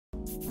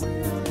I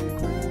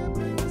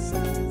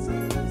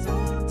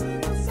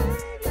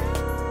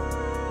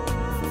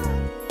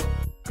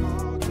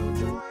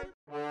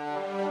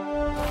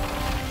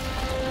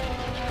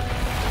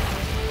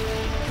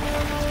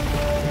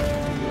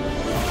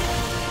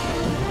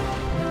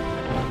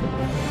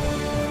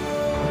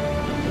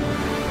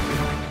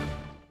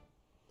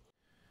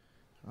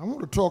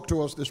want to talk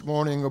to us this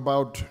morning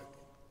about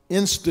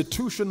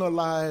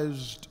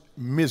institutionalized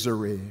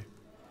misery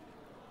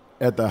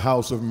at the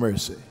house of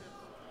mercy.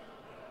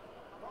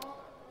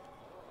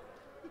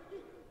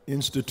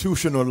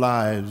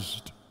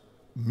 Institutionalized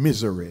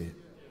misery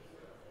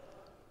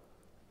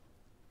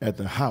at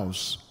the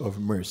house of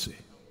mercy.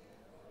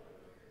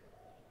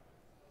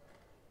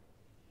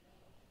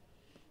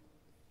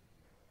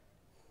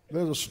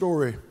 There's a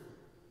story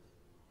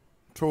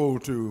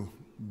told to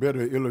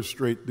better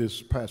illustrate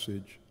this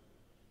passage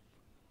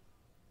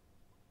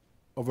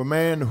of a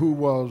man who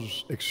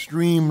was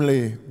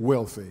extremely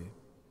wealthy.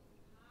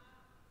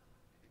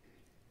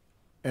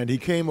 And he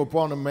came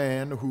upon a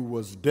man who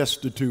was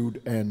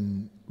destitute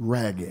and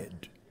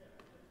ragged.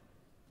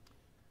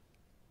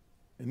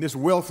 And this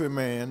wealthy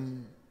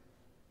man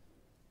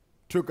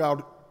took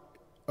out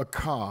a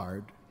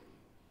card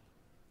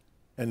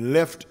and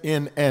left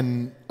in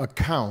an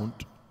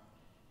account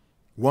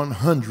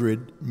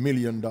 $100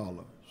 million.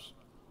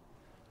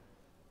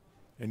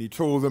 And he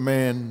told the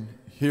man,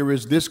 "Here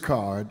is this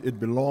card. It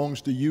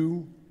belongs to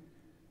you.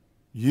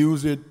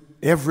 Use it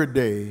every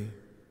day.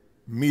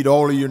 Meet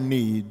all of your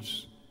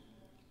needs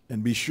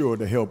and be sure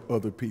to help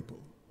other people."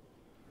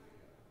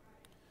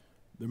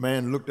 The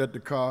man looked at the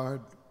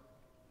card.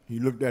 He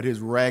looked at his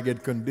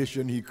ragged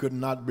condition. He could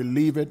not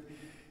believe it.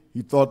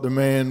 He thought the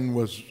man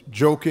was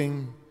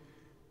joking.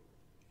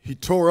 He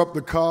tore up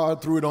the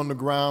card, threw it on the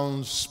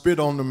ground, spit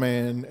on the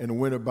man, and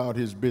went about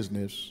his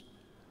business,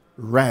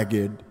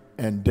 ragged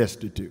and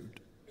destitute.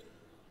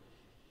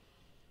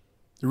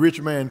 The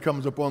rich man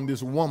comes upon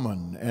this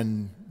woman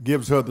and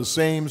gives her the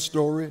same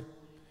story.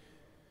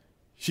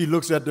 She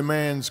looks at the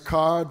man's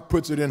card,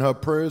 puts it in her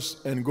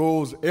purse, and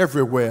goes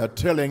everywhere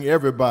telling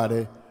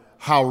everybody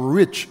how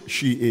rich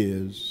she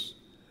is,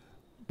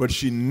 but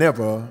she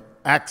never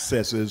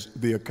accesses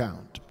the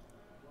account.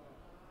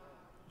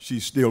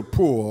 She's still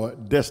poor,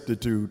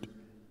 destitute,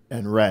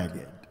 and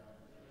ragged.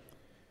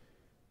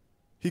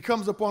 He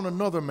comes upon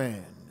another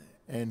man,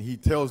 and he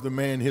tells the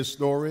man his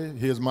story.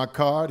 "Here's my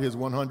card, here's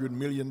 $100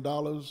 million.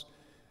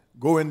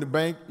 Go in the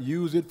bank,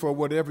 use it for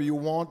whatever you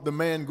want." The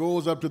man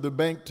goes up to the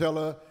bank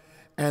teller,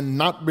 and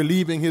not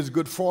believing his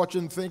good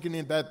fortune, thinking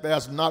that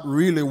there's not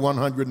really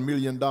 $100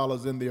 million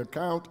in the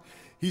account,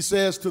 he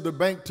says to the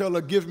bank teller,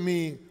 "Give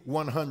me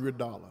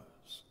 $100.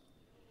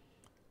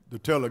 The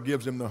teller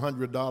gives him the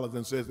 $100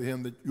 and says to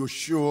him, that "You're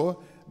sure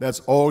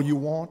that's all you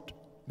want?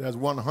 There's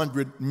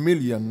 $100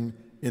 million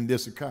in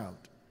this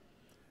account."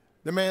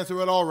 The man said,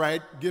 "Well, all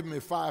right, give me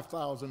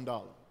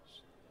 $5,000.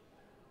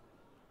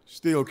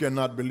 Still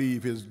cannot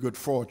believe his good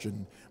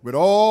fortune. With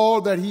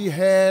all that he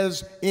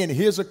has in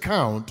his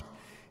account,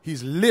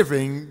 he's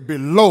living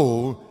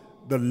below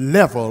the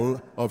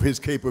level of his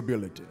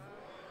capability.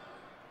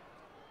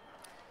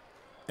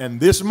 And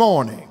this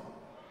morning,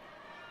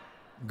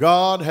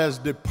 God has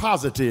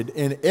deposited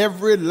in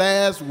every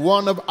last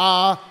one of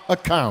our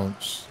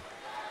accounts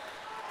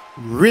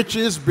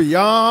riches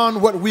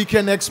beyond what we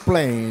can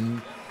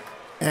explain,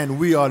 and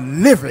we are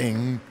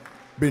living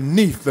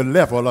beneath the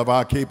level of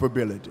our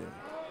capability.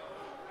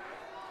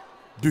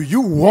 Do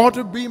you want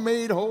to be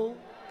made whole?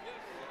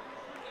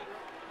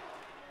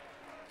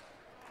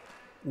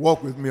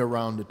 Walk with me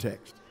around the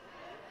text.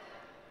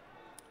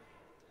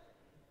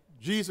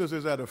 Jesus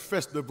is at a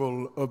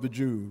festival of the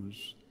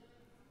Jews,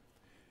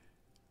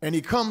 and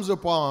he comes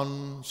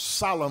upon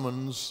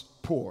Solomon's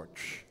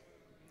porch.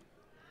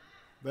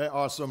 There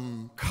are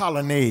some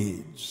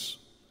colonnades,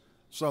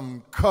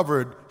 some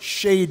covered,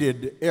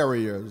 shaded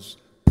areas,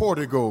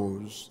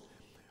 porticos,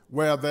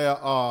 where there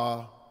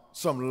are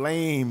some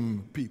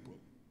lame people,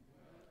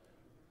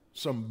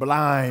 some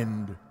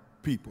blind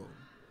people,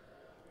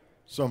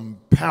 some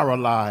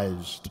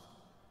paralyzed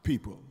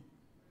people.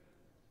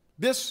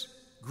 This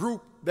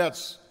group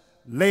that's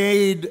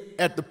laid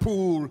at the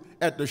pool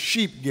at the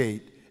sheep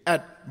gate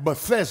at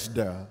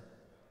Bethesda,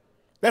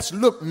 let's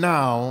look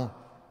now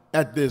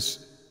at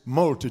this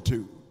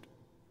multitude.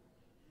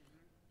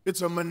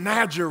 It's a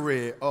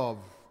menagerie of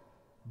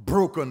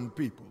broken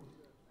people.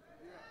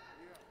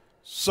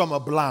 Some are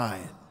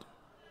blind.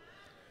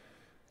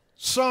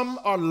 Some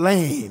are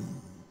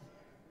lame.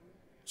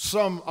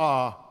 Some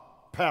are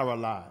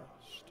paralyzed.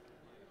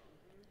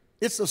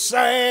 It's a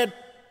sad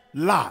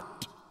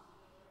lot.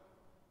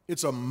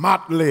 It's a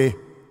motley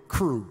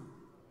crew.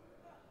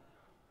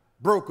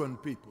 Broken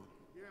people.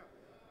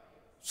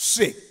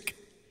 Sick.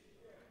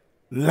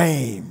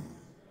 Lame.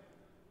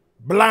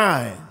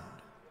 Blind.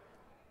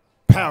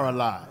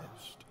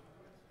 Paralyzed.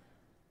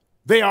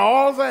 They are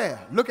all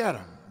there. Look at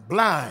them.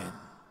 Blind.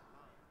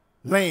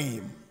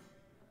 Lame.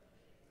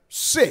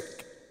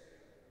 Sick.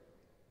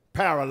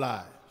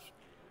 Paralyzed.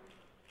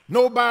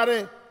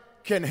 Nobody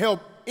can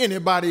help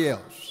anybody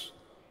else.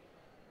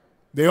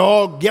 They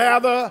all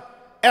gather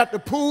at the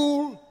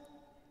pool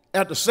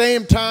at the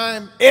same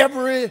time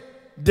every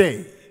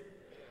day.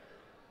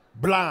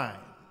 Blind,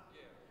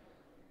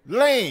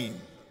 lame,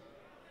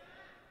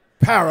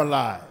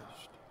 paralyzed.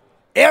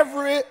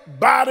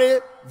 Everybody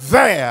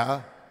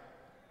there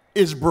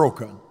is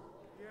broken.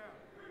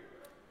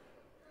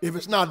 If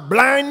it's not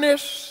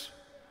blindness,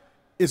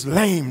 it's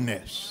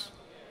lameness.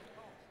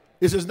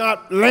 If it's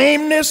not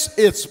lameness,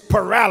 it's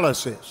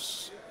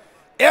paralysis.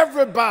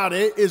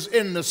 Everybody is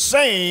in the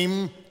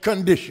same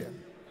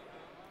condition.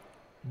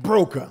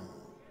 Broken,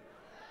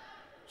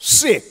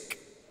 sick,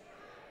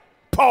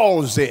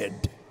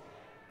 palsied,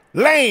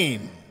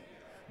 lame,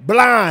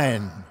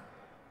 blind,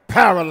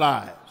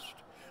 paralyzed.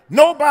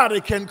 Nobody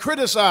can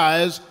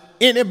criticize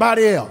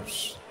anybody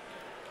else.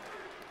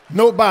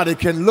 Nobody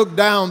can look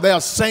down their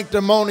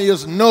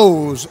sanctimonious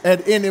nose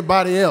at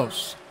anybody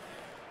else.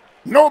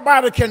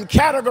 Nobody can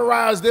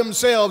categorize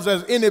themselves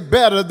as any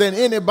better than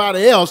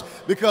anybody else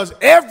because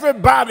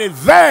everybody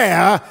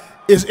there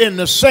is in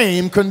the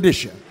same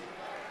condition.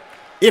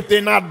 If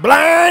they're not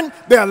blind,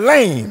 they're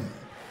lame.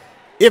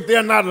 If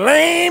they're not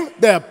lame,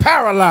 they're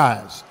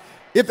paralyzed.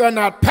 If they're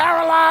not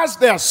paralyzed,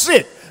 they're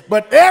sick.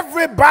 But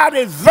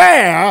everybody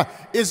there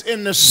is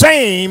in the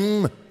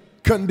same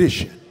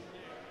condition.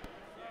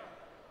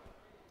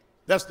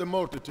 That's the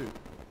multitude.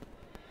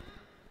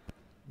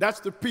 That's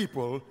the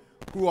people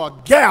who are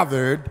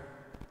gathered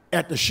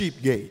at the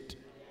sheep gate.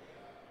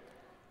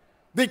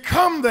 They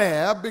come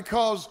there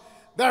because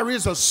there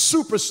is a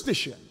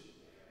superstition.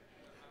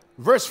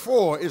 Verse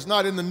 4 is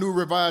not in the New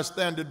Revised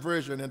Standard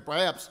Version, and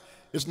perhaps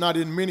it's not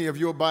in many of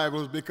your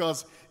Bibles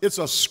because it's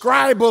a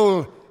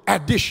scribal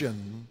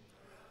addition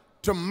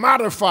to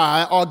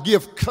modify or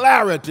give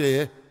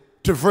clarity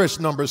to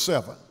verse number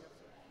 7.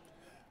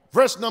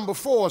 Verse number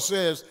 4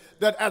 says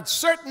that at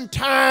certain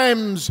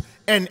times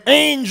an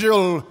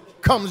angel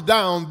comes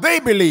down, they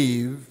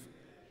believe,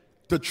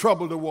 to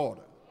trouble the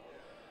water.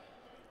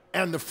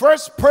 And the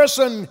first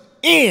person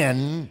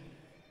in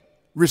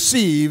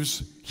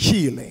receives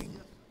healing.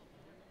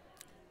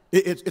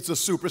 It's a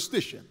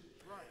superstition.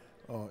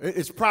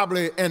 It's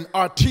probably an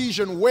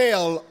artesian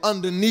well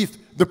underneath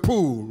the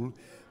pool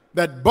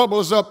that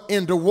bubbles up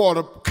into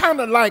water, kind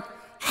of like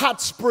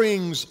Hot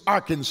Springs,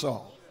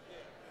 Arkansas,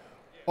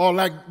 or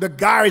like the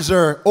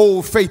geyser,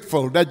 Old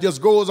Faithful, that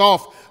just goes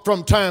off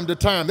from time to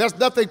time. There's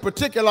nothing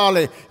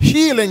particularly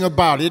healing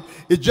about it.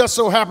 It just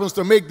so happens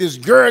to make this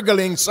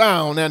gurgling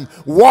sound and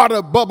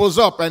water bubbles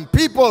up. And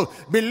people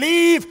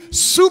believe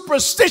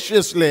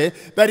superstitiously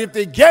that if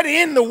they get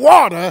in the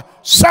water,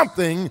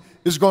 something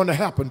is going to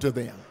happen to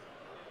them.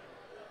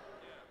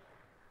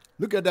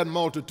 Look at that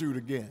multitude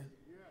again.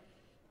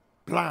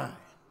 Blind,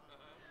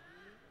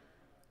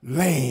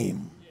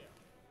 lame,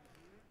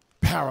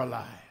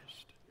 paralyzed.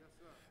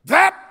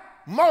 That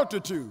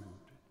multitude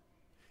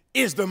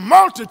is the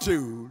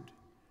multitude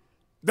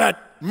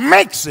that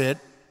makes it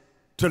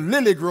to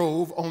Lilly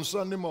Grove on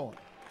Sunday morning.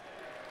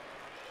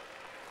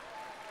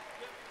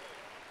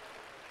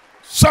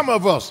 Some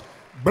of us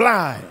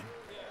blind,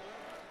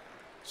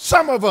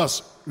 some of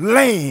us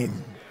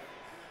lame,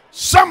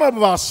 some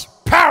of us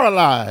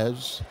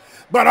paralyzed,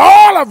 but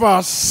all of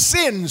us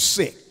sin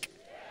sick.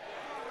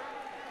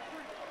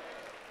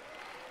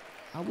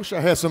 I wish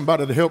I had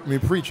somebody to help me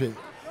preach it.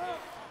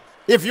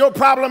 If your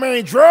problem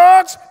ain't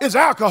drugs, it's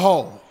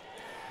alcohol.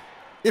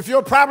 If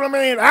your problem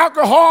ain't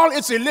alcohol,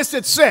 it's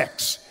illicit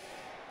sex.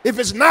 If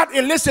it's not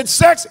illicit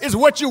sex, it's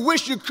what you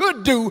wish you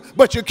could do,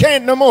 but you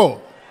can't no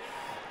more.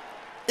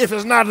 If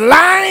it's not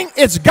lying,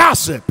 it's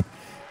gossip.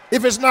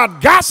 If it's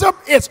not gossip,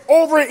 it's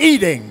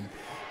overeating.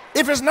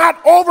 If it's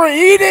not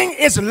overeating,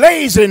 it's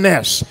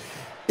laziness.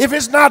 If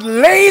it's not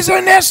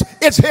laziness,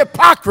 it's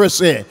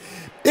hypocrisy.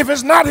 If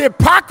it's not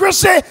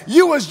hypocrisy,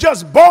 you was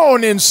just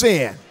born in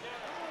sin.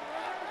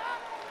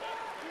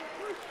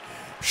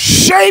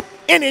 Shaped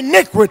in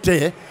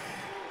iniquity,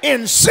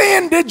 in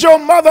sin did your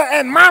mother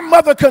and my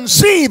mother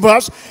conceive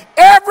us.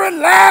 Every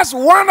last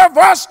one of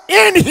us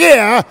in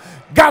here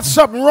got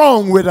something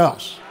wrong with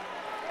us.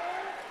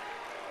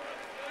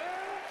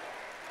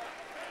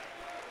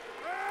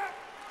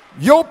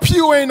 Your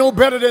pew ain't no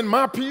better than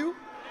my pew.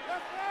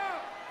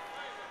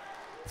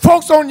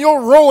 Folks on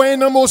your row ain't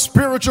no more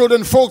spiritual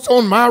than folks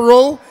on my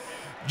row.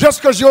 Just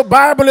because your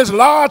Bible is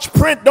large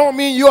print don't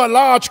mean you're a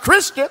large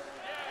Christian.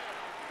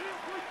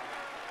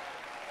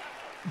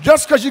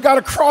 Just because you got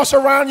a cross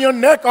around your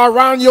neck or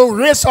around your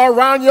wrist or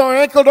around your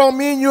ankle don't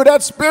mean you're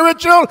that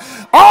spiritual.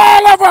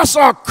 All of us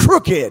are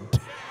crooked,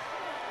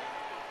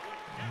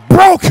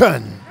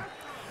 broken,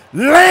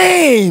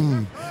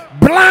 lame,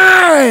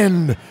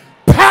 blind,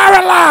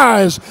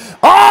 paralyzed.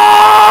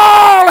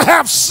 All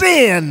have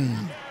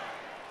sinned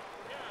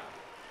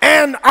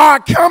and are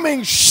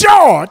coming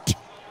short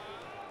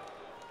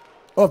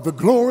of the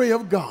glory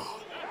of God.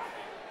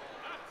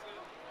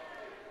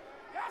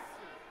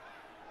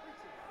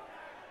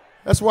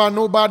 That's why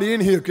nobody in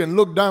here can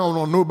look down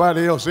on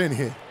nobody else in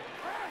here.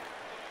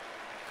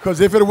 Because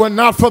if it were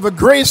not for the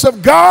grace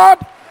of God,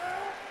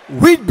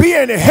 we'd be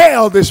in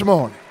hell this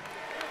morning.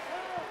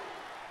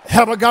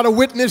 Have I got a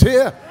witness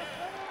here?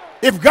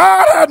 If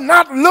God had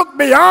not looked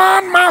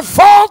beyond my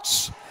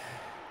faults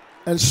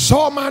and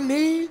saw my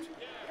need,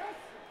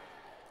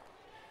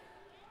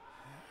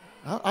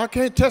 I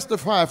can't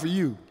testify for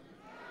you.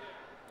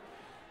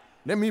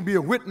 Let me be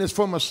a witness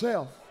for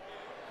myself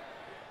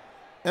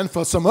and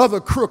for some other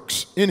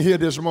crooks in here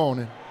this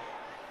morning.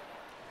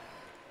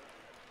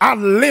 I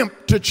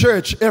limp to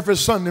church every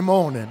Sunday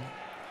morning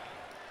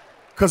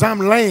because I'm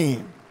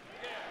lame.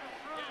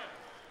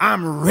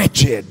 I'm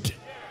wretched.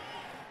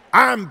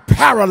 I'm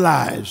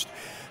paralyzed.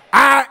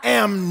 I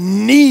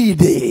am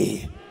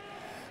needy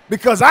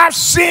because I've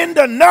sinned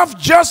enough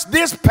just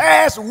this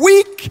past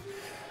week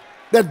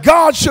that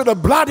God should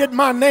have blotted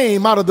my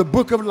name out of the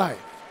book of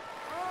life.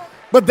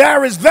 But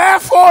there is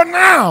therefore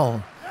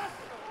now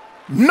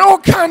no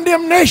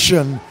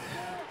condemnation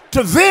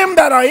to them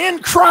that are in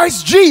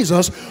Christ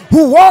Jesus,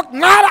 who walk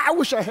not. I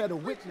wish I had a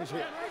witness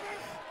here.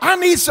 I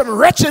need some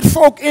wretched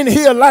folk in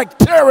here like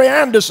Terry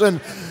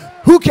Anderson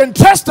who can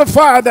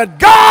testify that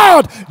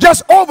God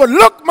just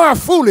overlooked my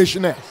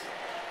foolishness.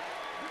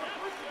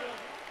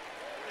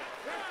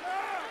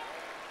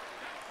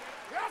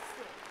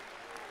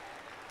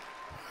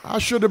 I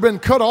should have been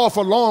cut off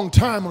a long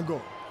time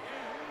ago.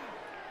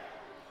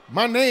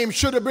 My name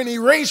should have been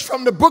erased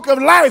from the book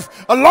of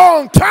life a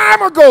long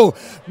time ago.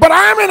 But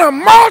I'm in a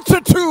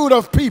multitude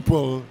of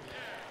people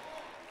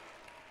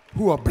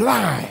who are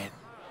blind,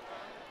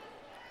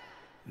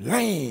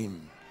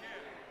 lame,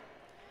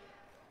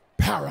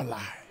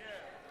 paralyzed.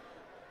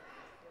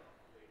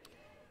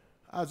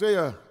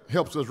 Isaiah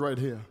helps us right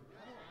here.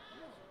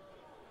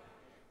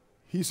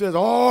 He says,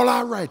 all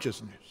our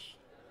righteousness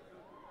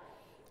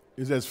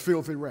is as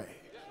filthy rags.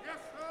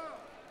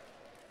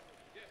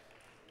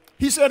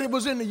 He said it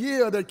was in the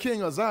year that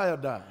King Uzziah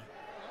died.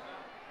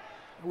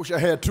 I wish I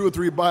had 2 or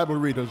 3 Bible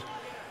readers.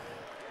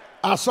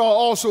 I saw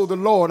also the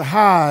Lord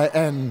high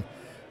and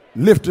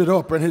lifted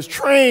up, and his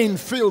train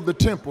filled the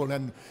temple,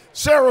 and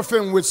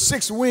seraphim with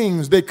 6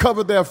 wings, they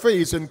covered their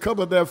face and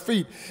covered their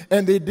feet,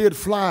 and they did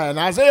fly. And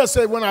Isaiah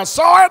said, when I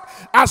saw it,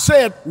 I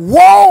said,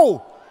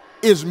 woe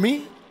is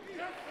me.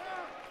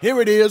 Here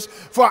it is,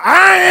 for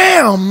I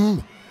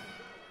am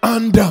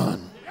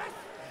undone.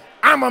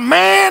 I'm a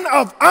man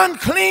of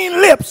unclean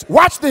lips.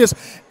 Watch this.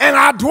 And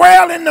I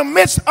dwell in the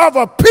midst of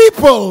a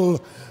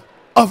people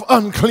of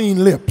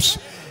unclean lips.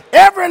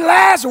 Every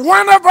last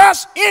one of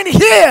us in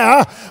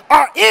here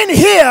are in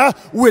here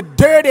with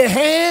dirty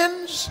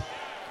hands,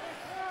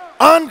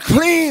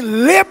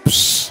 unclean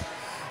lips,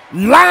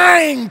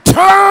 lying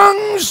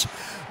tongues.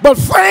 But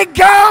thank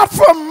God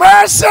for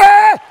mercy.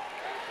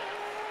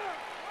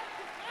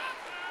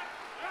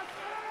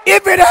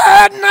 If it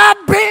had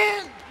not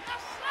been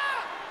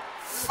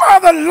for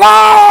the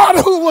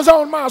Lord who was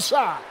on my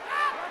side.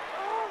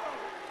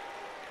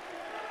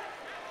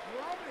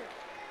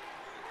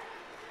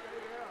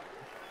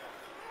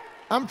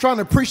 I'm trying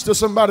to preach to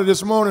somebody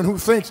this morning who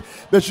thinks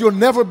that you'll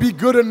never be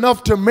good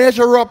enough to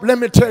measure up. Let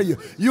me tell you,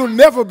 you'll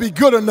never be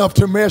good enough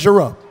to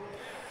measure up.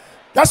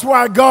 That's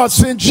why God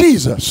sent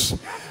Jesus.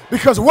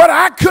 Because what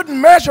I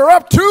couldn't measure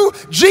up to,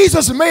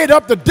 Jesus made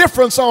up the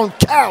difference on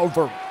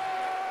Calvary.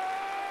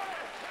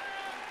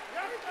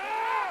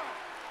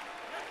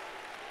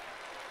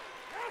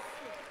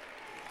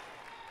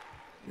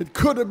 It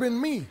could have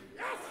been me.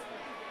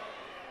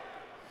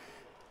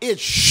 It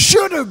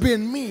should have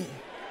been me.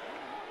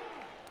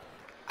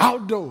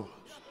 Outdoors.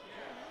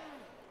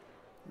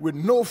 With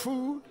no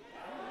food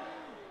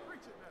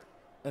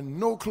and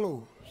no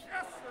clothes.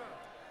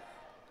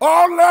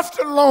 All left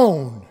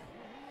alone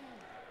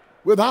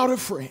without a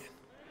friend.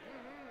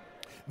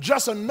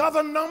 Just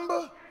another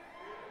number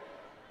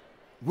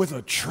with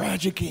a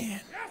tragic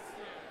end.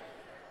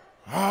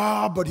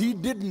 But he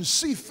didn't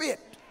see fit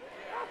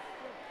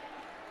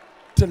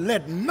to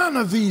let none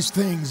of these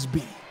things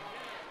be.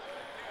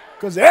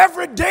 Because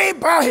every day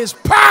by his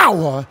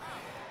power,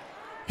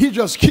 he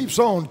just keeps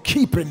on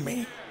keeping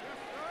me.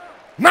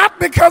 Not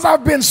because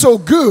I've been so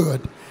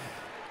good,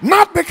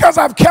 not because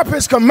I've kept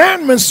his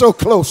commandments so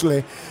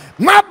closely,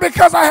 not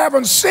because I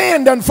haven't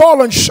sinned and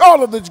fallen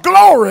short of his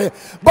glory,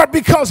 but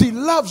because he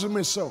loves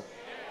me so.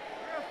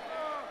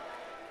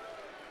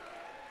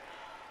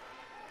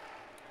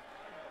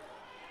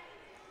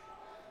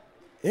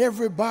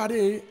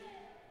 Everybody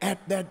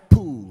at that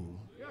pool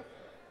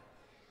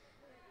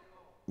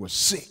was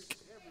sick.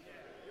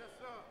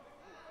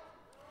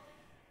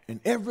 And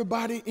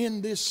everybody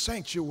in this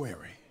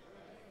sanctuary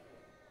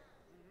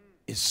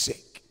is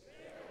sick.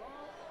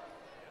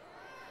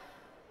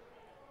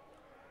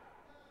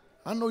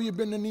 I know you've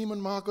been to Neiman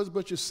Marcus,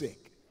 but you're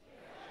sick.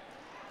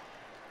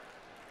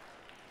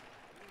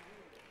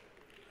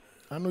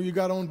 I know you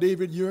got on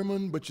David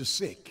Yurman, but you're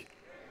sick.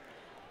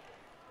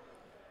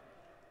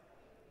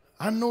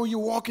 I know you're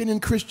walking in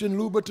Christian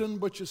Louboutin,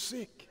 but you're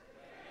sick.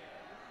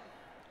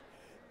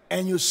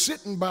 And you're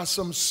sitting by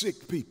some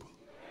sick people.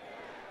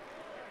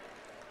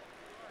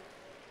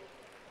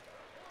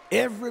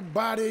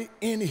 Everybody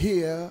in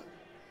here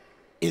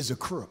is a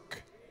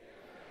crook.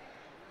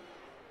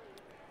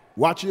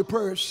 Watch your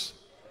purse.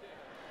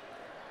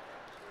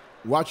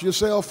 Watch your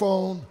cell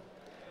phone.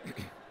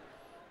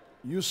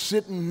 You're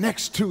sitting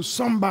next to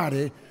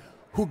somebody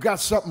who got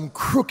something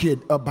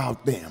crooked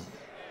about them.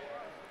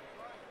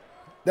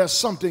 There's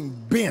something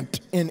bent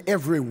in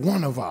every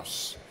one of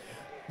us.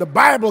 The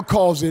Bible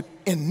calls it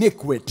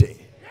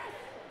iniquity.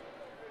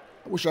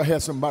 I wish I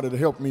had somebody to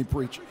help me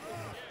preach.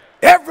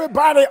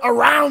 Everybody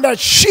around that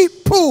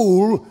sheep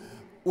pool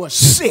was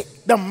sick.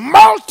 The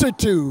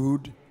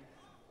multitude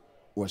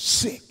was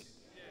sick.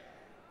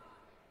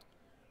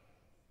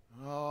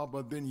 Oh,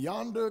 but then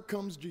yonder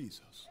comes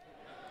Jesus.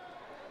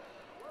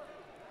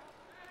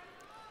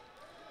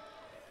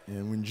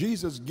 And when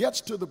Jesus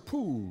gets to the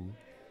pool,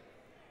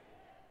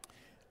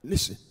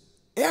 listen,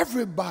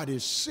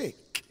 everybody's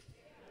sick,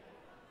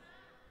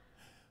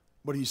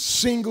 but he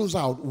singles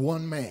out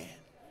one man.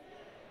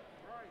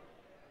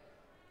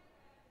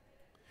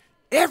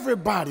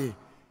 Everybody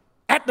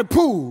at the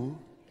pool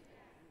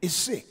is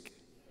sick,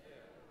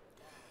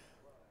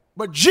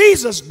 but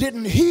Jesus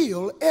didn't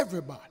heal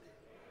everybody.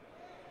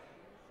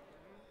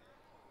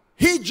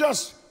 He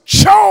just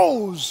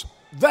chose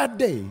that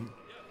day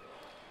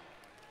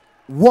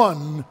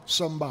one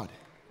somebody.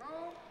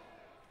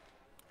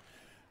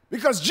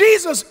 Because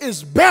Jesus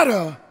is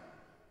better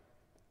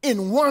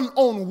in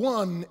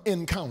one-on-one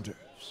encounters.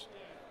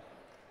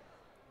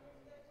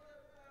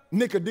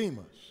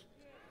 Nicodemus,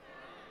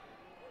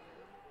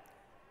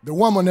 the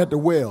woman at the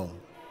well,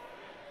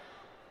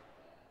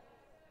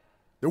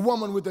 the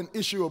woman with an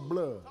issue of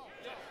blood,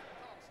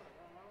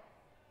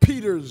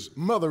 Peter's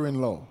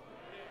mother-in-law,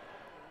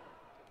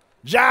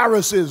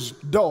 Jairus'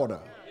 daughter,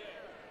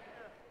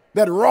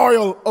 that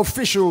royal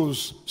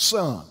official's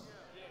son.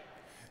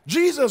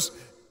 Jesus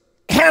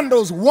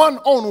handles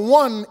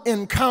one-on-one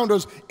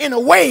encounters in a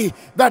way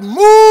that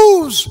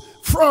moves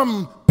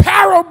from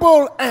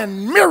parable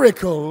and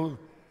miracle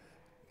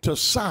to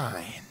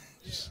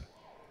signs.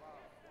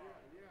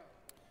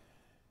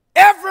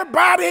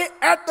 Everybody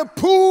at the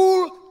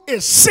pool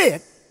is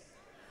sick,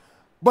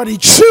 but he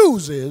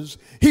zeroes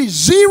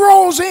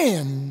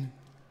in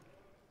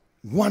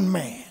one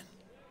man.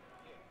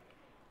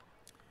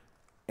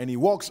 And he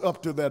walks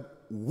up to that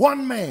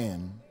one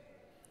man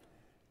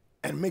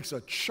and makes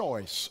a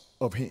choice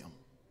of him.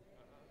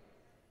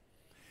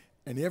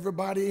 And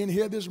everybody in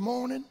here this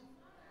morning,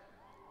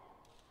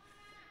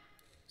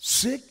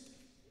 sick,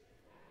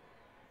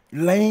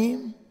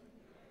 lame,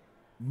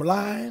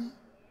 blind,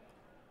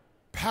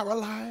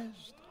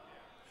 paralyzed,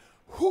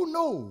 who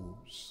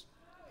knows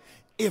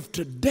if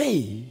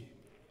today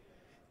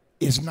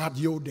is not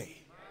your day?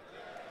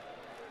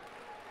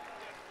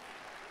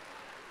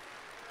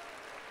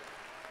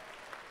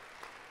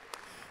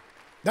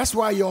 That's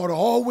why you ought to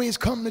always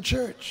come to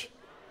church,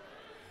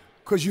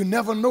 because you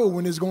never know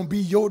when it's going to be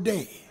your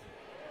day.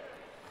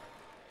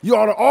 You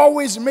ought to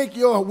always make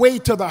your way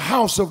to the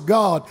house of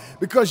God,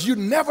 because you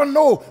never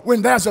know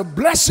when there's a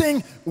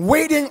blessing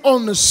waiting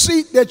on the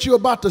seat that you're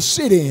about to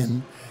sit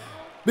in,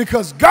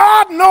 because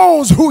God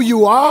knows who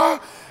you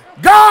are.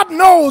 God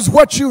knows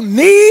what you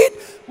need,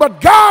 but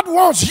God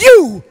wants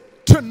you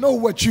to know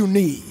what you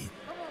need.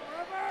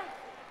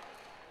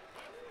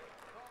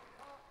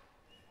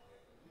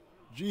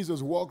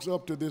 Jesus walks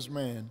up to this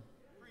man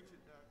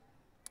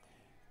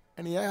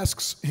and he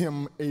asks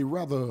him a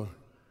rather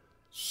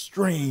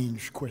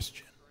strange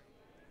question.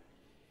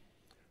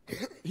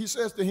 He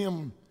says to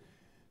him,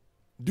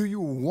 "Do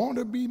you want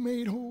to be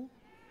made whole?"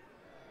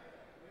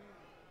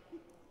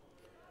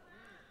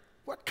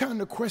 What kind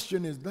of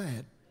question is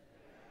that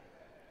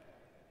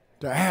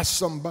to ask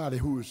somebody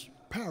who is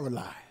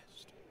paralyzed?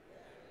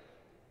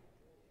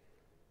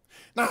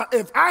 Now,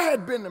 if I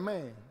had been the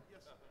man,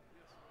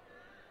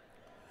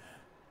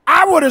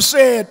 I would have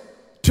said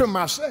to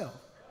myself,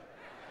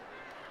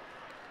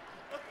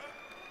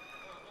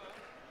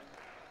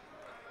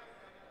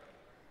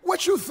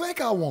 "What you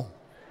think I want?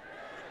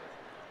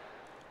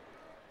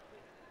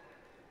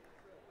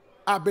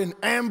 I've been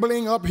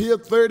ambling up here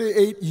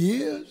 38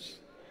 years,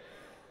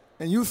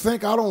 and you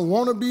think I don't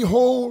want to be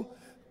whole?"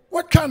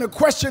 What kind of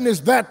question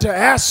is that to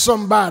ask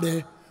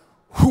somebody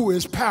who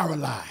is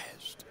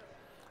paralyzed?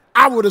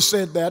 I would have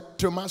said that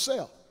to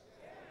myself.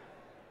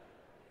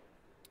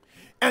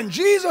 And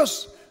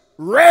Jesus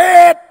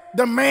read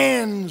the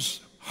man's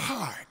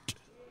heart,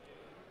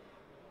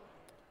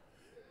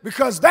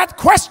 because that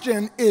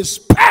question is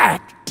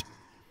packed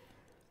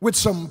with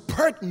some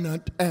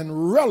pertinent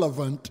and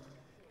relevant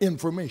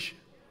information.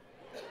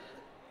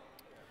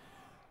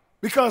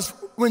 Because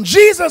when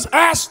Jesus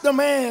asked the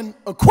man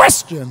a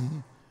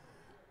question,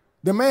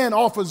 the man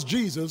offers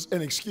Jesus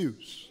an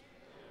excuse.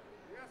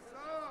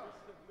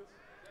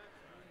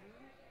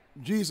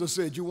 Jesus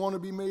said, "You want to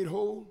be made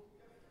whole?"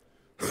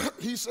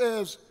 He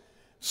says,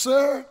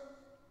 "Sir,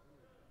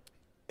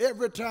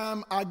 every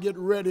time I get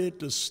ready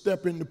to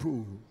step in the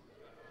pool,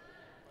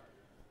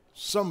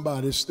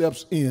 somebody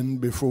steps in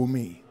before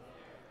me."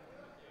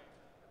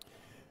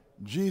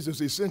 Jesus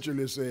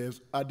essentially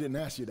says, "I didn't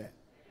ask you that."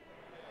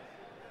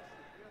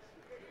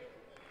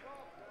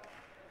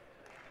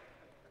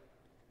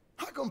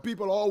 How come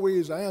people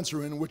always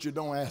answering what you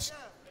don't ask?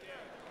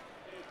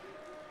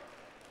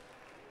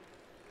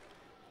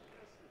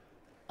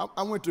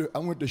 I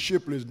went to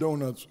Shipley's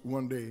Donuts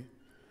one day,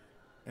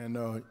 and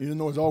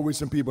there's always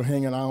some people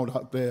hanging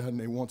out there, and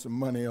they want some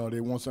money or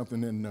they want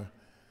something. And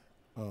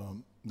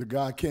the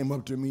guy came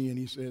up to me and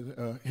he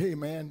said, "Hey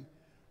man,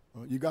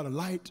 you got a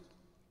light?"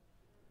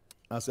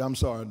 I said, "I'm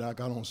sorry, Doc,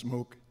 I don't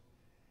smoke."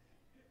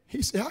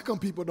 He said, "How come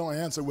people don't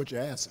answer what you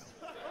ask them?"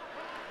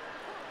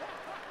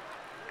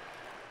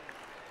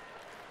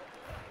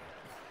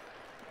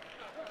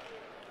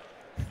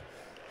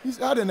 He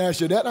said, "I didn't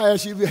ask you that. I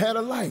asked you if you had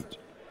a light."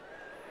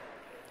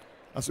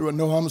 I said, "Well,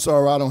 no, I'm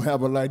sorry, I don't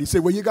have a light." He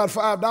said, "Well, you got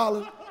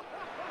 $5?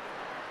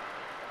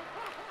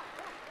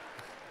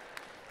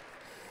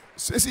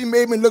 Since he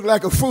made me look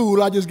like a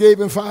fool, I just gave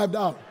him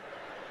 $5.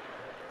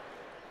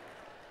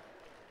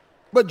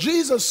 But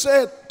Jesus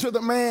said to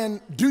the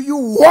man, "Do you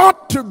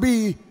want to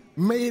be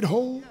made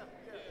whole?"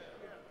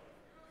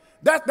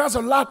 That's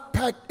a lot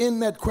packed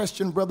in that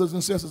question, brothers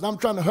and sisters. I'm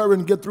trying to hurry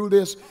and get through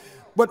this.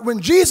 But when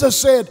Jesus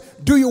said,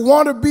 "Do you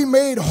want to be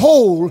made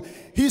whole?"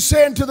 He's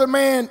saying to the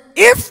man,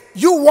 if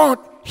you want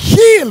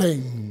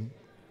healing,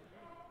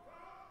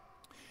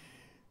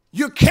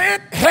 you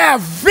can't have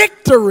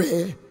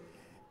victory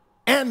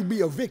and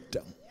be a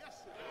victim.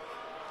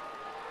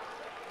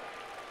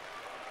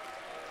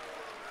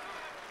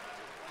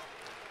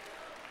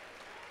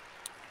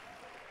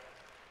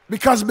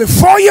 Because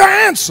before you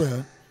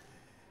answer,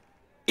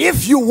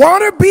 if you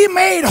want to be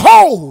made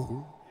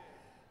whole,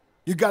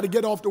 you got to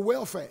get off the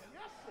welfare.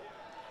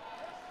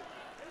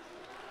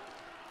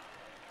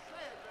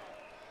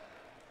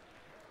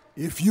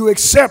 If you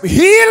accept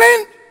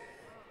healing,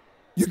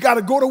 you got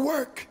to go to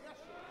work.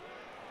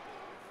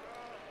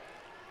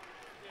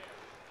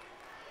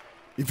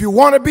 If you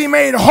want to be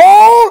made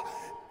whole,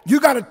 you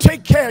got to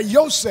take care of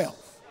yourself.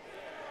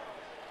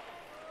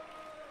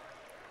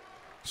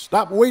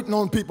 Stop waiting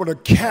on people to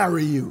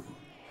carry you.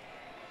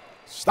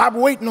 Stop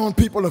waiting on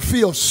people to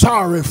feel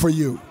sorry for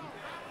you.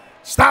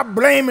 Stop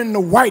blaming the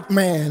white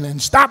man,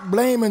 and stop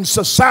blaming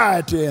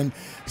society, and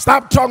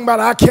stop talking about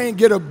I can't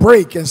get a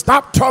break, and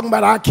stop talking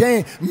about I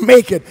can't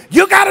make it.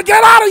 You got to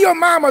get out of your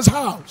mama's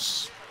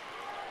house.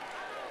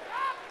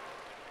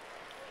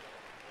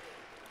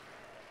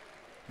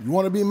 You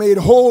want to be made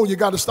whole, you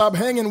got to stop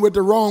hanging with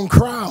the wrong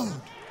crowd.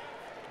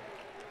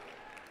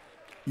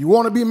 You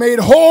want to be made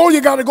whole,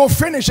 you got to go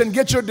finish and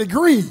get your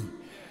degree.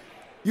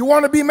 You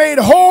want to be made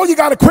whole, you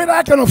got to quit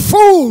acting a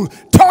fool,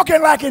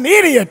 talking like an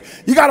idiot.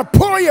 You got to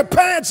pull your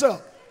pants up.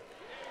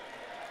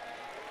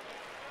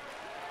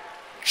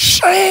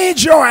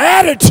 Change your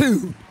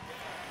attitude.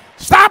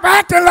 Stop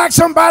acting like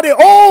somebody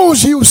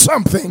owes you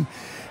something.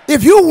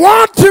 If you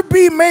want to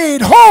be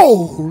made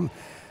whole,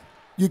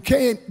 you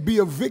can't be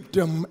a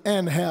victim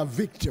and have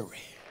victory.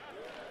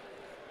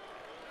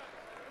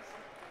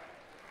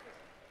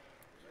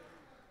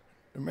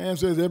 The man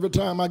says, every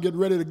time I get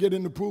ready to get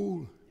in the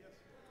pool,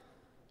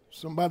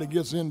 somebody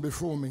gets in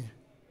before me.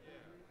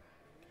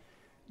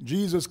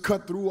 Jesus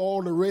cut through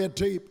all the red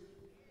tape,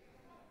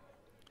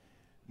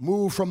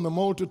 moved from the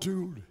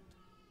multitude,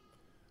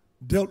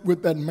 dealt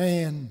with that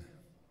man,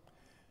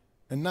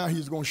 and now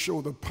he's going to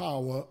show the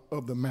power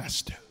of the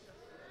master.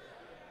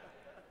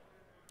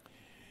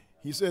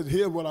 He says,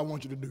 here's what I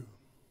want you to do.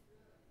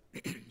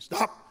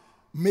 Stop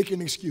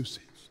making excuses.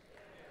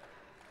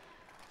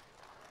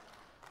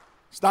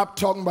 Stop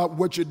talking about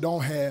what you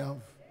don't have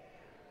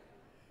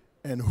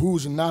and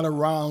who's not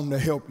around to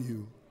help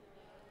you.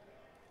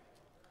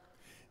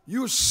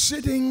 You're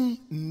sitting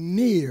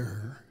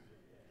near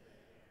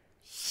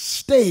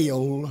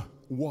stale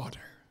water.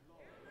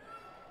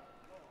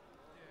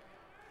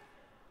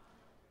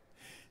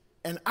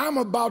 And I'm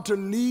about to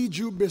lead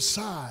you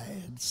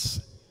besides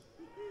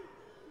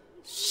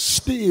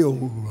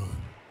still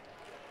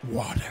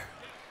water.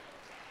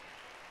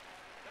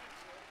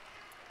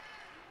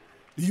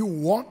 Do you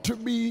want to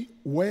be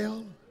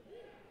well?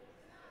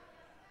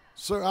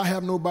 Sir, I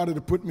have nobody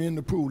to put me in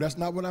the pool. That's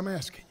not what I'm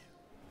asking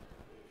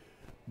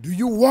you. Do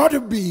you want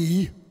to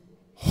be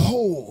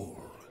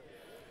whole?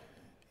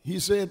 He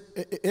said,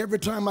 every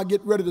time I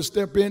get ready to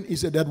step in, he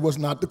said, that was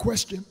not the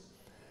question.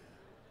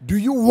 Do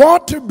you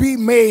want to be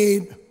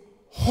made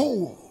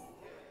whole?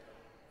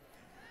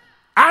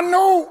 I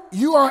know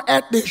you are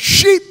at the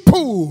sheep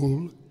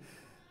pool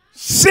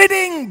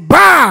sitting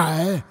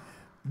by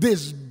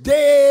this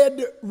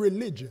dead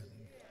religion.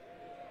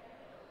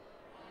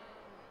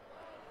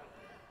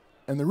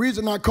 And the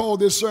reason I call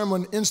this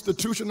sermon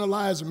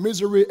Institutionalized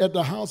Misery at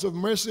the House of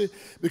Mercy,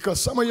 because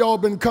some of y'all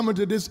been coming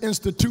to this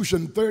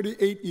institution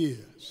 38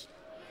 years.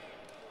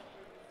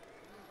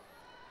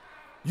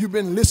 You've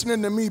been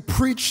listening to me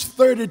preach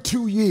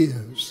 32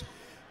 years.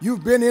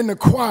 You've been in the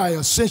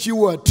choir since you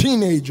were a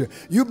teenager.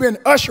 You've been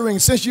ushering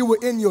since you were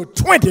in your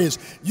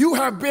 20s. You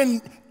have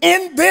been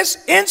in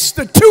this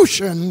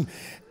institution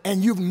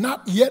and you've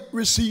not yet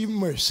received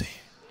mercy.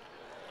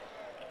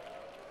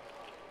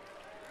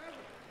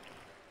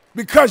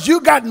 Because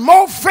you got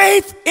more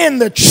faith in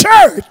the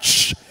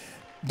church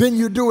than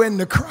you do in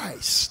the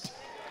Christ.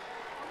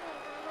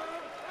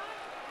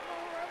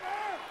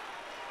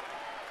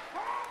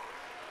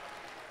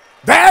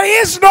 There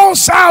is no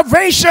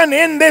salvation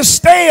in this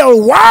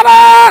stale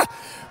water.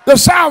 The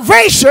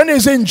salvation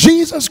is in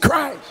Jesus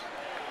Christ.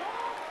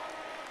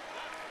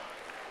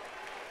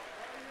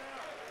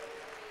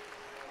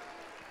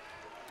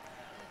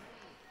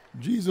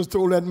 Jesus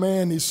told that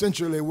man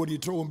essentially what he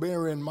told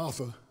Mary and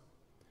Martha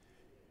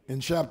in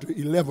chapter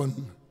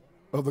 11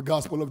 of the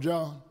Gospel of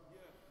John.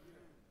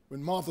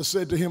 When Martha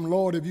said to him,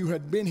 Lord, if you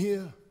had been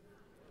here,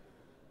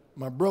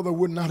 my brother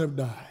would not have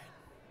died.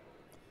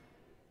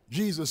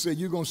 Jesus said,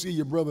 you're going to see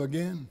your brother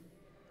again.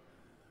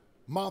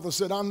 Martha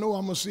said, I know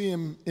I'm going to see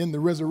him in the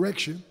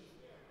resurrection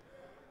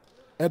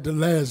at the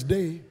last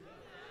day.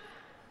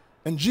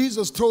 And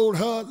Jesus told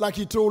her, like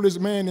he told this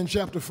man in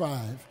chapter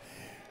 5,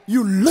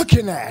 you're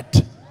looking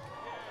at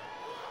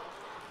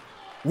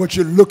what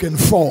you're looking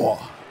for.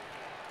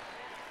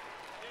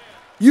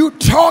 You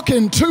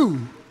talking to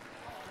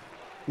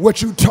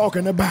what you're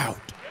talking about.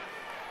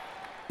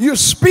 You're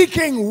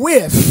speaking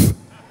with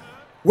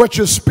what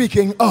you're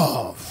speaking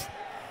of.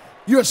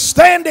 You're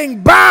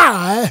standing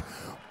by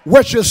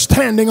what you're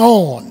standing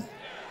on.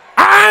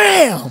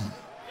 I am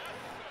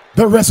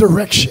the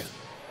resurrection.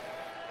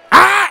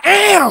 I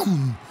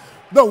am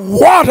the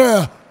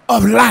water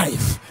of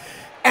life.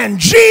 And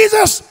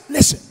Jesus,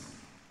 listen,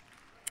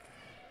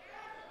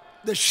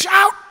 the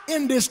shout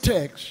in this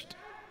text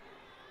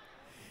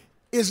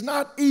is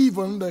not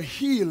even the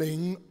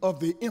healing of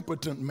the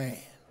impotent man.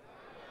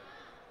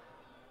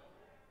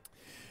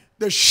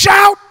 The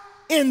shout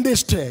in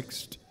this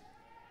text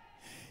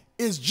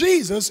is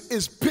Jesus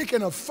is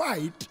picking a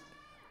fight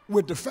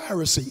with the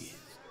Pharisees.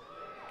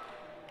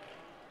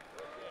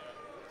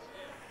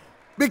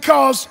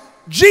 Because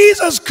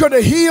Jesus could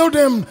have healed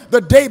him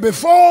the day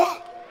before,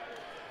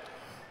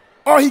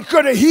 or he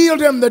could have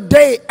healed him the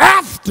day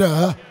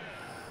after,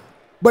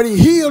 but he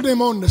healed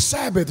him on the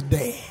Sabbath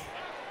day.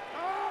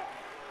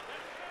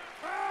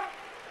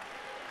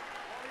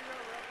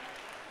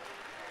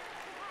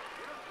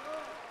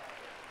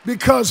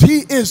 Because he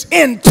is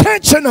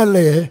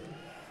intentionally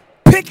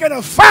picking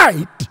a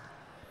fight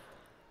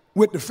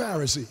with the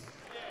Pharisees.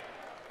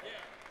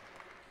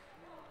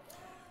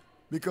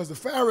 Because the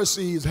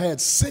Pharisees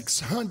had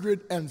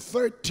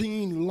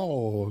 613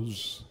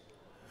 laws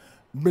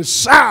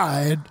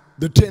beside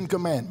the 10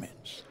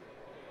 Commandments.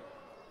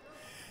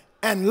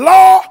 And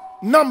law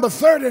number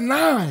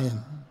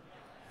 39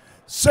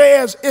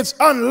 says it's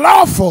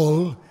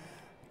unlawful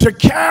to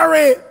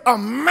carry a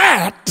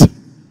mat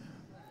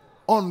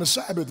on the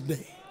Sabbath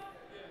day.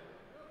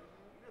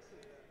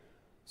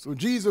 So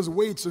Jesus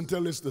waits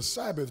until it's the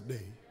Sabbath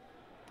day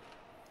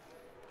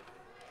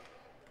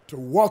to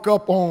walk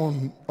up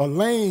on a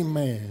lame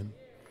man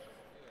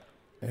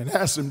and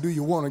ask him, do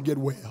you want to get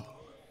well?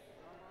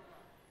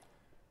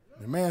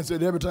 The man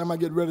said, every time I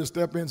get ready to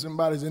step in,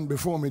 somebody's in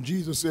before me.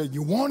 Jesus said,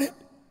 you want it?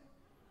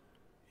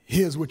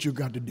 Here's what you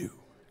got to do.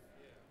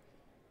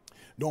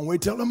 Don't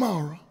wait till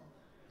tomorrow.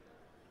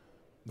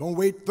 Don't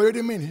wait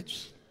 30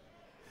 minutes.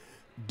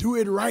 Do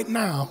it right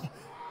now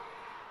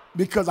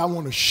because I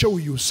want to show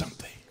you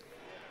something.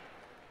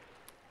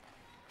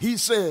 He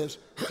says,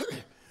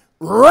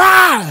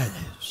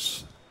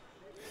 rise.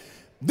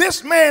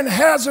 This man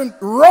hasn't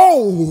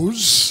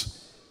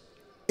rose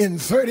in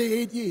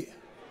 38 years.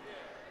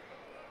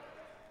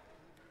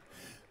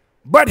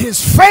 But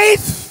his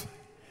faith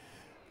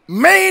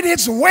made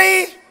its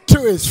way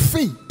to his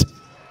feet.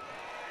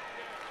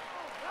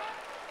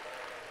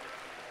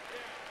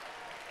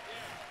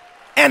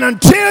 And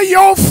until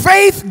your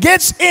faith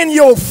gets in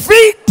your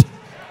feet,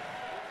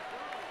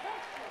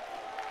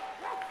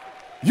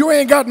 you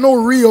ain't got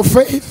no real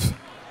faith.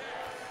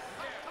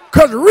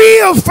 Because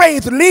real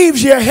faith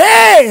leaves your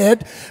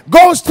head,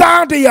 goes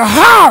down to your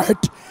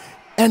heart,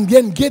 and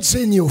then gets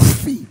in your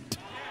feet.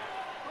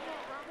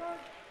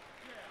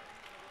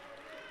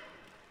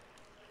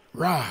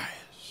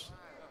 Rise.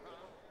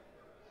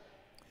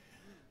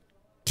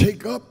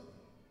 Take up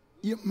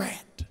your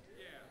mat.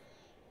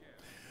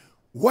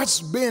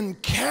 What's been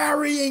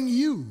carrying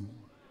you,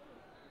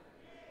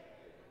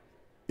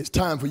 it's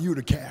time for you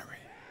to carry.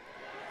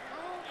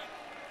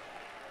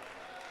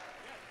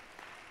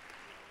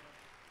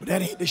 But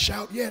that ain't the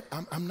shout yet.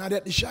 I'm not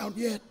at the shout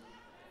yet.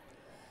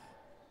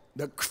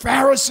 The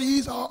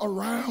Pharisees are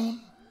around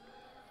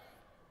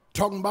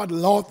talking about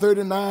Law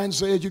 39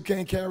 says you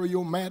can't carry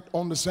your mat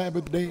on the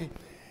Sabbath day.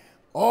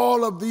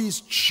 All of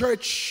these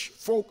church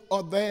folk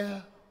are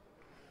there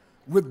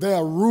with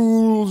their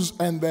rules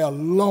and their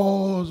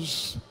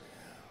laws.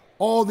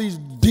 All these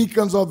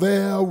deacons are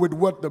there with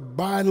what the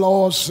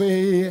bylaws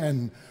say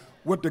and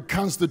what the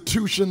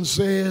Constitution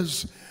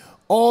says.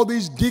 All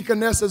these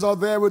deaconesses are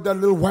there with that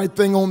little white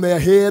thing on their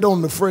head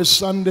on the first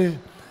Sunday.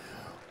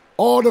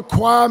 All the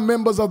choir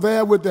members are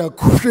there with their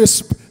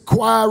crisp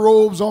choir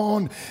robes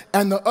on,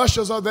 and the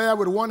ushers are there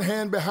with one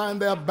hand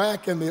behind their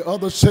back and the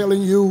other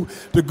telling you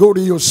to go to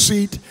your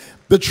seat.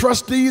 The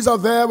trustees are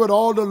there with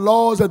all the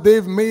laws that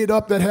they've made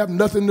up that have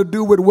nothing to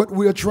do with what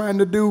we're trying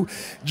to do.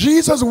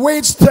 Jesus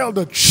waits till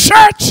the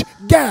church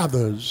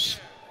gathers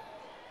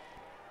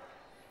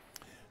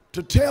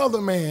to tell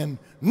the man,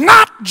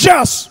 not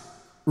just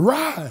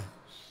rise,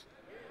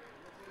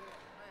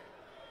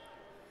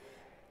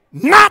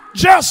 Not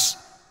just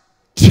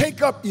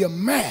take up your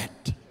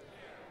mat,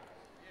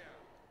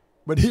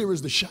 but here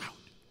is the shout.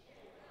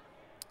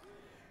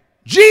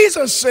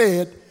 Jesus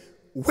said,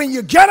 when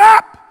you get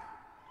up,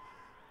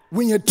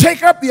 when you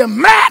take up your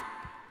mat,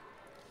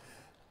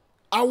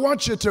 I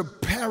want you to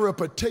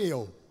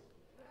peripateo.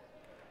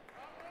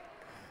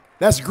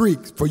 That's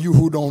Greek for you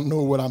who don't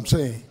know what I'm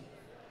saying.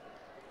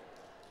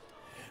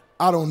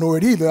 I don't know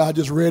it either. I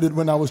just read it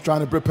when I was trying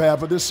to prepare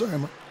for this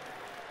sermon.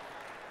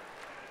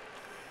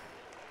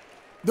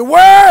 The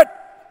word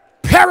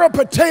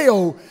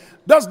peripateo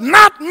does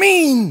not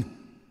mean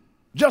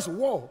just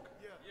walk.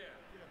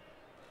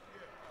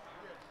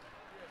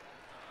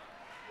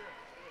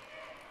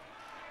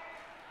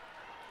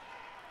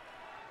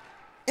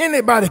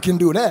 Anybody can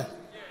do that.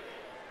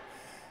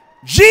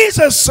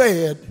 Jesus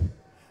said,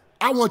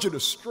 I want you to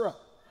strut.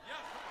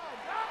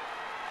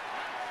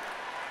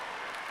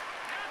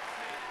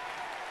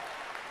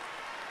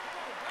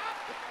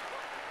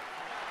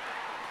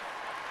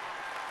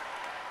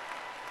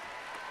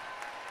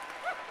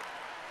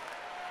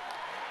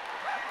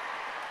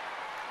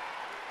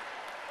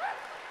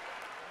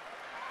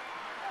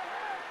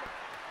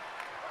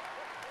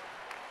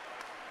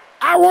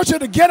 I want you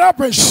to get up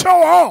and show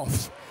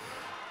off.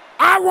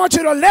 I want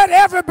you to let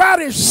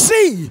everybody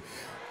see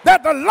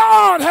that the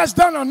Lord has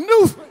done a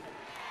new thing.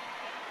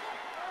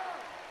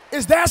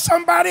 Is there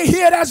somebody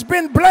here that's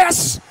been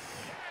blessed?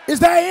 Is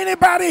there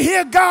anybody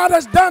here God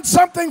has done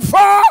something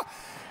for?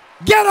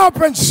 Get up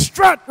and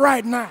strut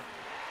right now.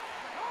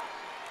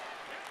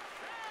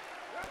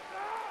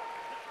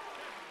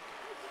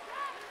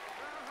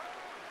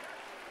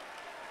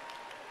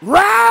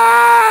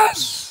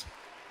 Rise.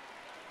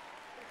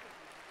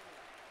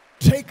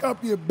 Take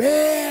up your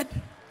bed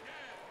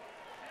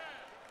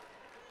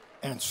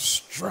and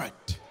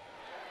strut.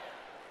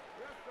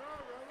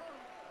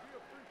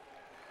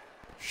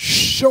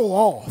 Show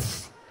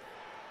off.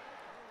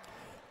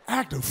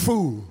 Act a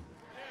fool.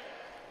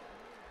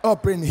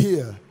 Up in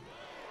here.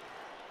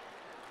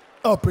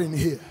 Up in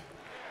here.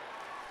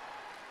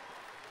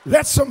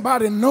 Let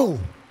somebody know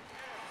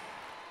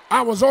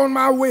I was on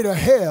my way to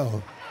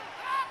hell,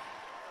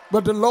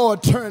 but the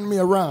Lord turned me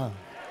around.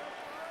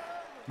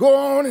 Go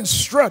on and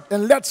strut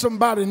and let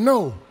somebody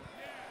know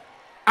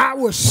I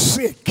was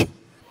sick.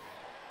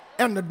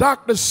 And the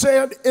doctor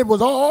said it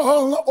was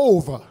all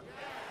over.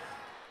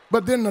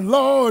 But then the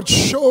Lord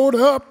showed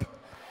up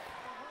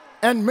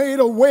and made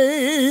a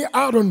way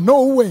out of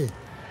no way.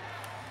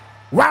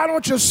 Why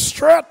don't you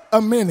strut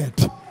a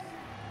minute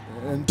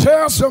and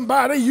tell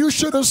somebody you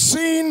should have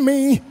seen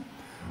me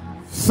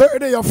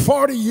 30 or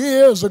 40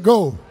 years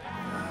ago.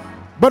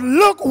 But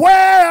look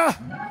where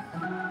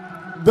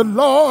the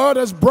Lord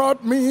has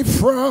brought me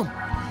from.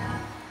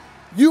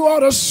 You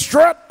ought to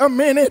strut a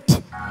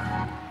minute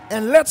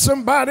and let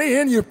somebody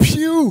in your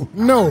pew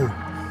know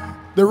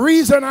the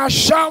reason I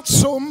shout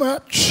so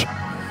much,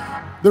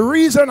 the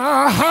reason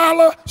I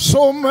holler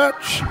so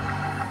much,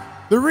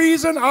 the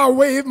reason I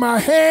wave my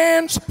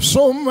hands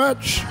so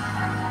much,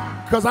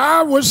 because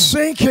I was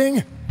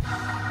sinking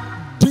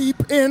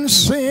deep in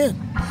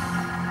sin,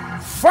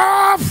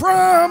 far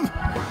from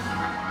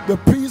the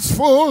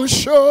peaceful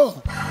shore,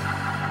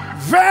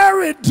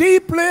 very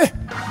deeply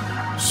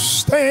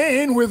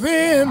stained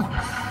within.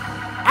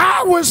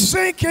 I was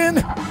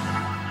sinking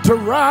to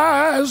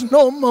rise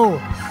no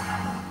more.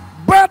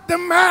 But the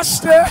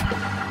master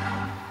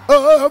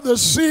of the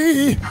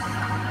sea,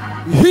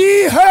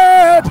 he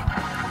heard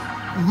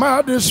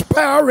my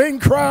despairing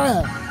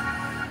cry.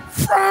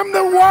 From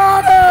the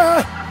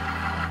water,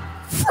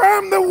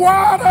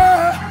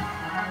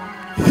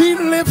 he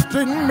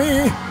lifted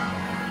me.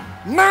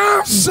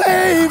 Now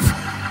safe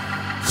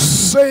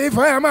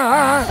am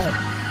I.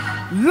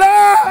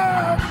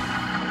 Love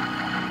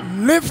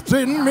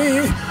lifted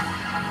me.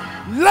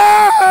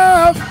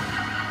 Love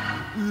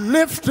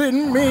lifted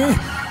me.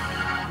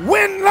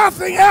 When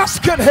nothing else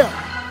could help,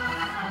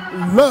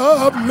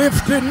 love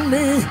lifted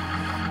me.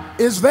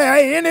 Is there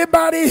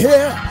anybody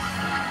here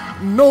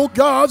know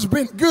God's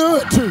been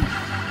good to?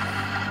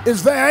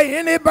 Is there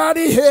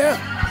anybody here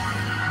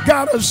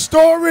got a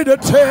story to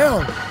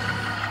tell?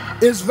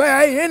 Is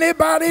there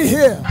anybody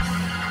here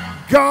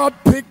God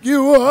picked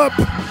you up,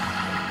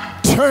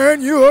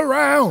 turn you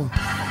around,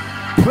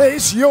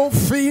 place your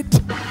feet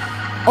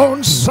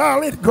on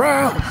solid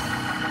ground?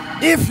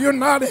 If you're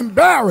not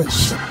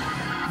embarrassed,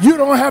 you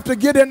don't have to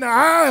get in the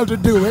aisle to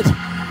do it.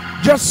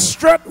 Just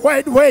strut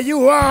right where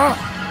you are.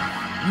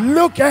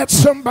 Look at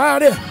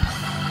somebody.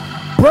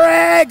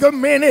 Brag a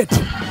minute.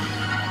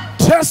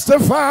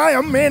 Testify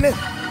a minute.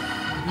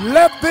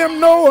 Let them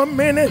know a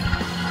minute.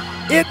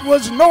 It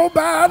was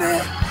nobody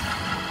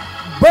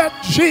but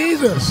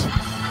Jesus.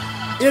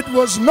 It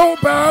was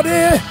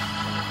nobody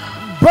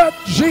but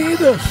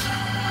Jesus.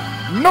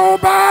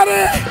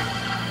 Nobody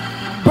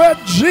but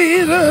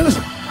Jesus.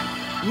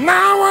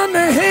 Now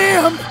unto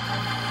him.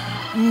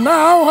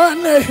 Now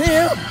unto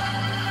him.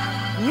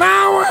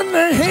 Now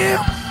unto him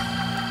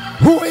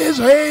who is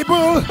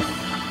able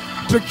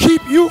to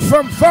keep you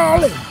from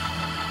falling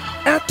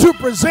and to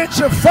present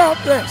you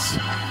faultless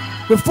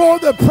before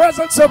the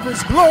presence of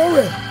his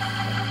glory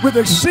with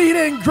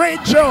exceeding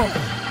great joy.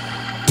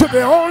 To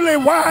the only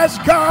wise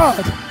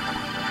God,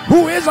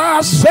 who is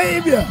our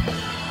Savior,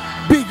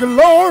 be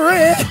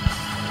glory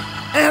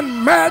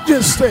and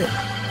majesty,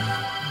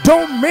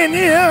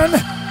 dominion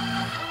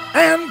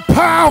and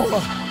power,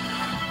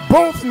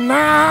 both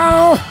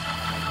now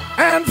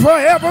and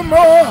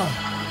forevermore.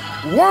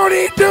 Won't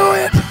he do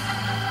it?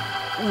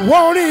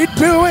 Won't he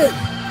do it?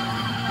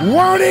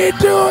 Won't he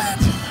do it?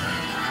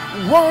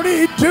 Won't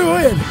he do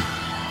it?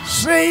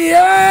 Say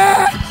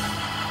yeah,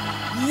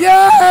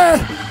 yeah,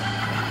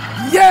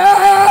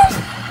 yeah,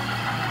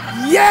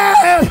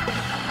 yeah.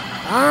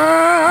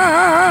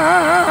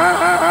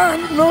 I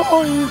know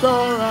he's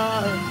all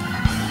right.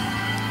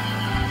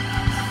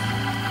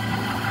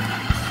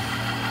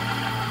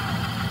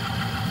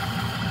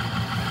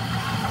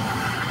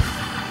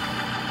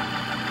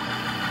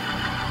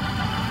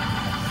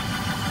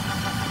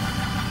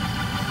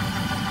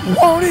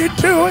 Won't he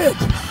do it?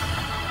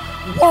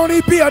 Won't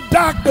he be a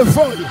doctor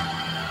for you?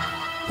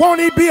 Won't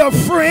he be a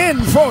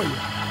friend for you?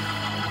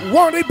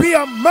 Won't he be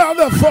a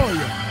mother for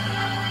you?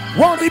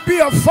 Won't he be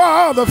a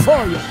father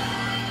for you?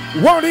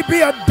 Won't he be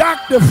a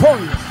doctor for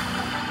you?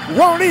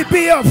 Won't he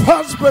be a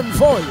husband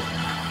for you?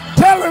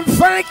 Tell him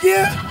thank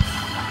you,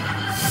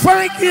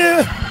 thank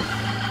you,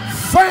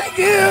 thank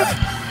you,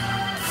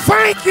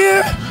 thank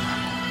you.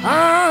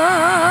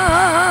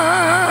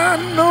 I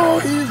know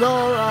he's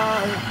all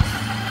right.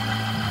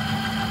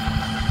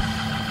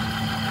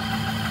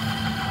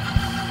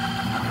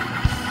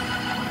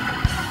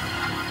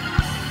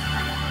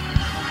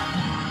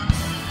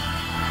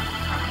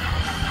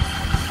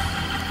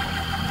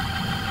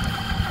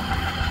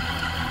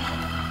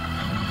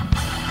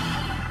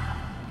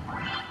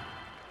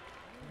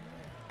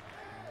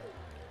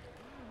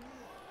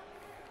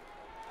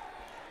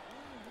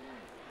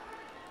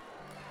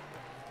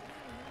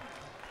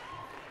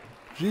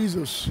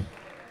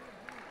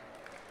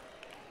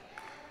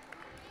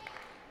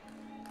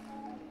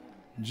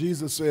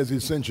 Jesus says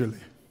essentially,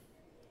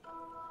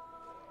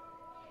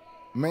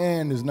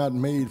 man is not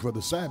made for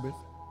the Sabbath.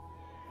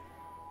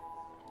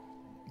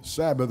 The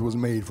Sabbath was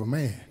made for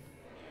man.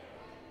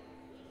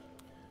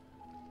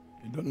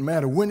 It doesn't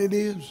matter when it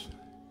is.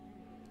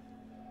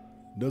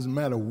 It doesn't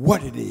matter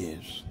what it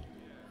is.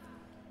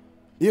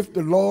 If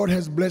the Lord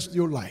has blessed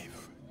your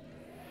life,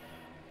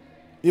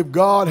 if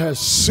God has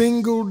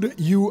singled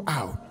you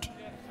out,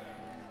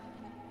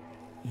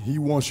 he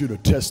wants you to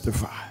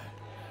testify.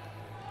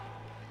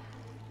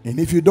 And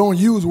if you don't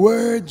use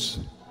words,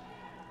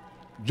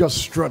 just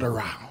strut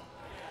around.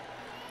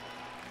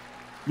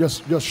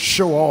 Just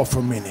show off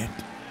a minute.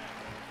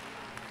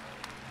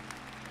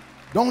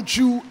 Don't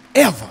you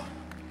ever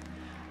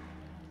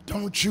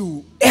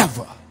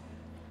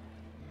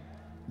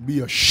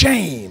be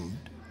ashamed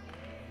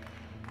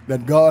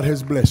that God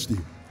has blessed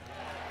you.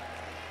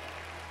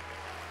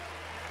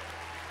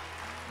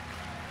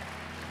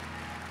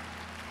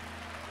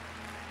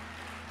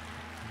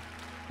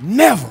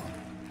 Never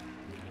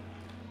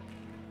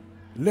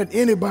let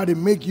anybody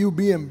make you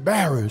be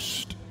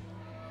embarrassed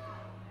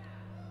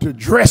to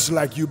dress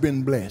like you've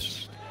been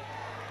blessed.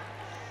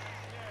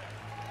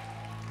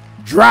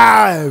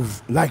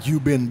 Drive like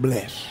you've been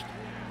blessed.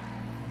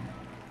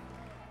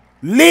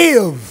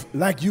 Live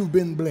like you've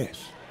been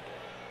blessed.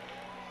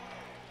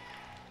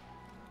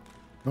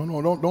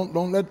 No,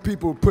 don't let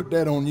people put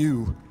that on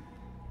you.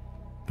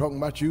 Talking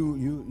about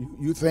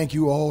you think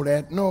you all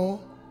that. No.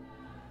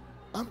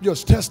 I'm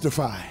just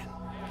testifying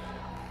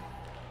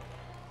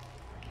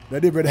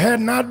that if it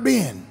had not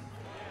been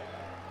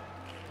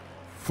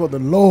for the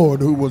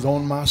Lord who was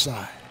on my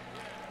side.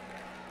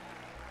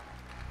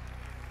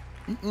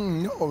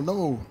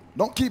 No.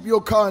 Don't keep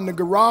your car in the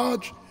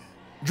garage.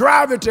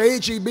 Drive it to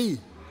HEB.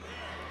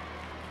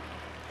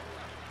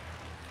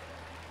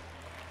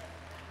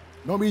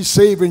 Don't be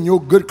saving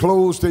your good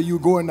clothes till you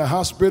go in the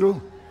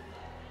hospital.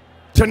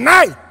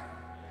 Tonight,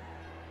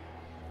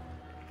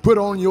 put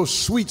on your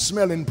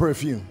sweet-smelling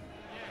perfume.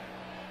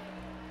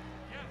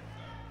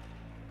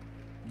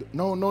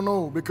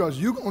 No, because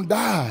you're going to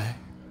die.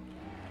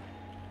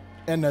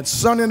 And that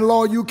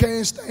son-in-law you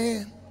can't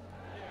stand,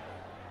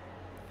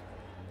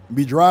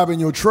 be driving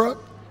your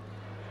truck.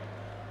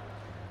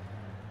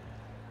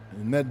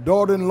 And that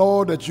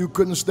daughter-in-law that you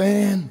couldn't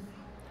stand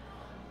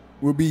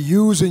will be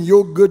using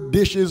your good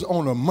dishes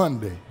on a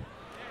Monday.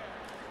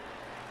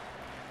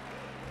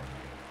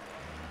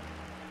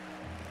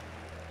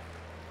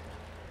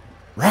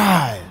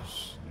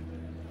 Rise.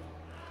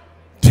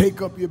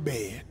 Take up your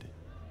bed.